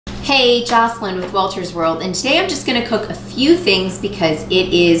Hey, Jocelyn with Walter's World, and today I'm just going to cook a few things because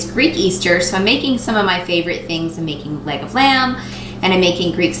it is Greek Easter, so I'm making some of my favorite things. I'm making leg of lamb, and I'm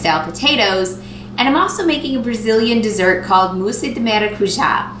making Greek-style potatoes, and I'm also making a Brazilian dessert called Mousse de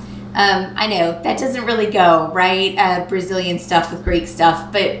Maracuja. I know, that doesn't really go, right? Brazilian stuff with Greek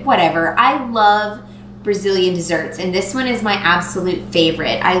stuff, but whatever. I love Brazilian desserts, and this one is my absolute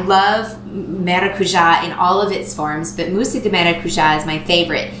favorite. I love maracuja in all of its forms, but Mousse de Maracuja is my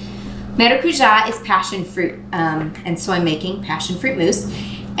favorite. Maracuja is passion fruit, and so I'm making passion fruit mousse.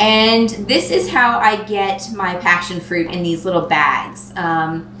 And this is how I get my passion fruit in these little bags.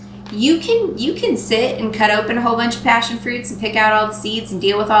 You can sit and cut open a whole bunch of passion fruits and pick out all the seeds and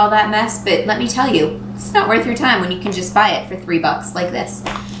deal with all that mess, but let me tell you, it's not worth your time when you can just buy it for $3 like this.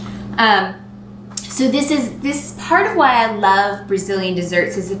 So this part of why I love Brazilian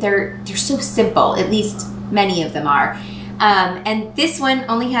desserts is that they're so simple, at least many of them are. And this one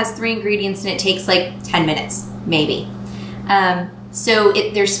only has 3 ingredients and it takes like 10 minutes, maybe. So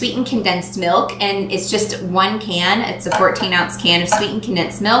there's sweetened condensed milk, and it's just 1 can. It's a 14-ounce can of sweetened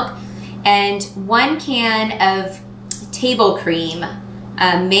condensed milk and 1 can of table cream.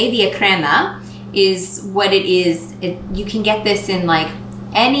 Media crema is what it is. You can get this in like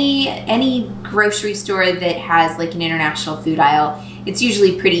any grocery store that has like an international food aisle. It's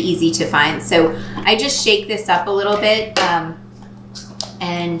usually pretty easy to find. So I just shake this up a little bit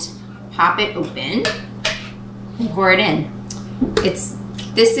and pop it open and pour it in. This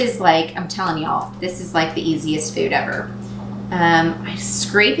is like, I'm telling y'all, this is like the easiest food ever. I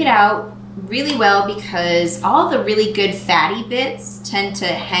scrape it out really well because all the really good fatty bits tend to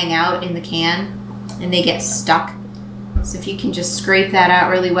hang out in the can and they get stuck. So if you can just scrape that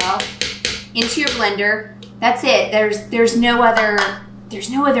out really well into your blender, that's it. There's no other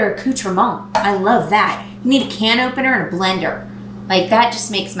accoutrement. I love that. You need a can opener and a blender. Like, that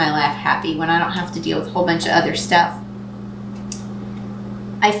just makes my life happy when I don't have to deal with a whole bunch of other stuff.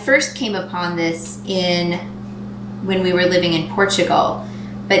 I first came upon this when we were living in Portugal,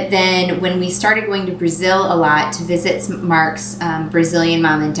 but then when we started going to Brazil a lot to visit Mark's Brazilian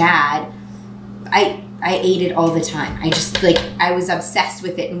mom and dad, I ate it all the time. I was obsessed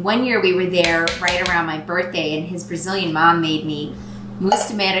with it. And one year we were there right around my birthday, and his Brazilian mom made me Mousse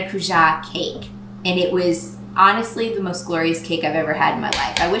de Maracuja cake. And it was honestly the most glorious cake I've ever had in my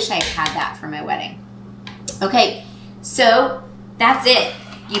life. I wish I had that for my wedding. Okay, so that's it.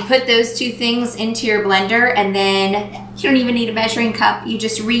 You put those 2 things into your blender, and then you don't even need a measuring cup. You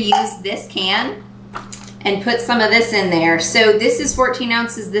just reuse this can and put some of this in there. So this is 14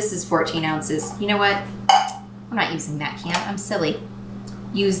 ounces, this is 14 ounces. You know what? I'm not using that can, I'm silly.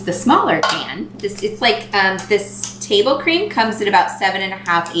 Use the smaller can. It's like, this table cream comes at about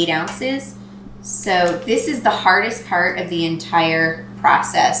 7.5, 8 ounces. So this is the hardest part of the entire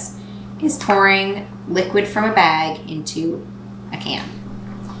process, is pouring liquid from a bag into a can.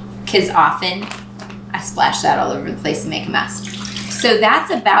 Because often I splash that all over the place and make a mess. So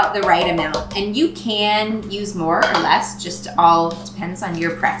that's about the right amount, and you can use more or less, just all depends on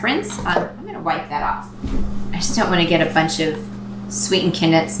your preference. I'm gonna wipe that off. I just don't wanna get a bunch of sweetened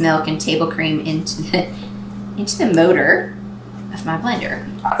condensed milk and table cream into the motor of my blender.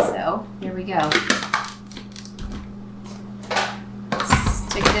 So here we go.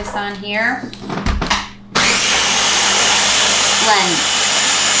 Stick this on here. Blend.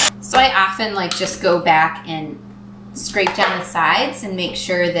 So I often just go back and scrape down the sides and make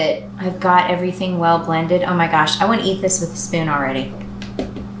sure that I've got everything well blended. Oh my gosh, I want to eat this with a spoon already.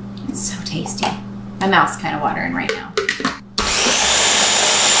 It's so tasty. My mouth's kind of watering right now.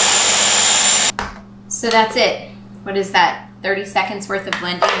 So that's it. What is that? 30 seconds worth of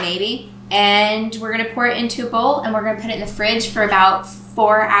blending maybe? And we're gonna pour it into a bowl, and we're gonna put it in the fridge for about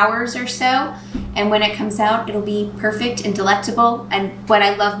 4 hours or so. And when it comes out, it'll be perfect and delectable. And what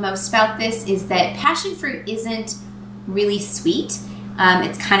I love most about this is that passion fruit isn't really sweet.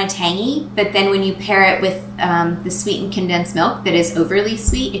 It's kind of tangy, but then when you pair it with the sweetened condensed milk that is overly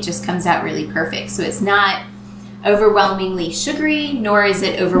sweet, it just comes out really perfect. So it's not overwhelmingly sugary, nor is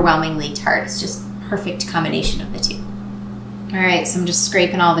it overwhelmingly tart. It's just a perfect combination of the two. All right, so I'm just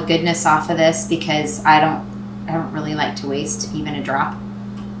scraping all the goodness off of this because I don't really like to waste even a drop.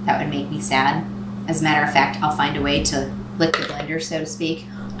 That would make me sad. As a matter of fact, I'll find a way to lick the blender, so to speak.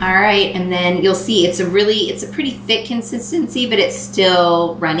 All right, and then you'll see it's a pretty thick consistency, but it's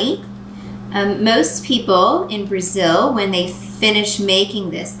still runny. Most people in Brazil, when they finish making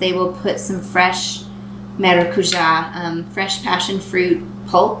this, they will put some fresh maracuja, fresh passion fruit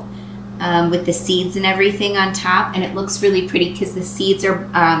pulp with the seeds and everything on top, and it looks really pretty because the seeds are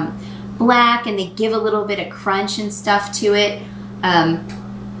black and they give a little bit of crunch and stuff to it.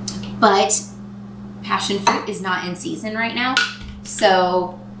 but passion fruit is not in season right now.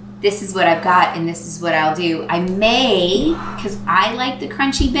 So this is what I've got and this is what I'll do. I may, because I like the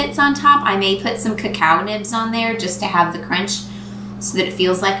crunchy bits on top, I may put some cacao nibs on there just to have the crunch so that it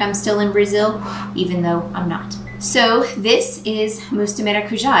feels like I'm still in Brazil, even though I'm not. So this is mousse de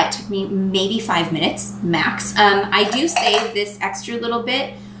Maracuja. It took me maybe 5 minutes max. I do save this extra little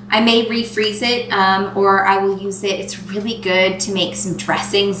bit. I may refreeze it or I will use it. It's really good to make some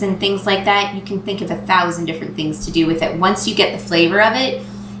dressings and things like that. You can think of 1,000 different things to do with it. Once you get the flavor of it,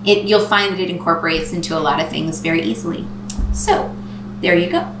 you'll find that it incorporates into a lot of things very easily. So there you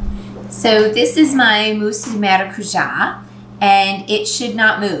go. So this is my mousse de Maracuja, and it should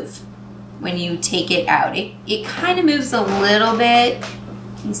not move when you take it out. It kind of moves a little bit.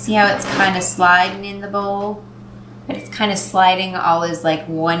 You see how it's kind of sliding in the bowl? But it's kind of sliding all as like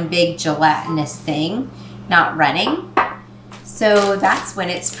one big gelatinous thing, not running. So that's when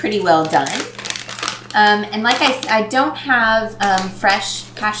it's pretty well done. And like I said, I don't have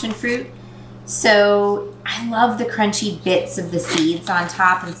fresh passion fruit, so I love the crunchy bits of the seeds on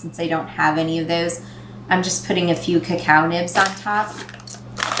top, and since I don't have any of those, I'm just putting a few cacao nibs on top.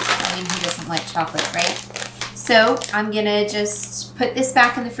 I mean, who doesn't like chocolate, right? So I'm gonna just put this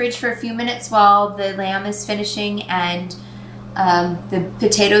back in the fridge for a few minutes while the lamb is finishing and the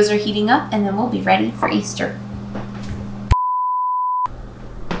potatoes are heating up, and then we'll be ready for Easter.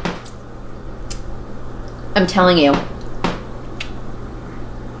 I'm telling you,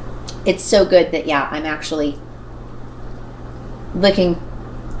 it's so good that, yeah, I'm actually licking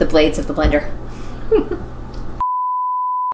the blades of the blender.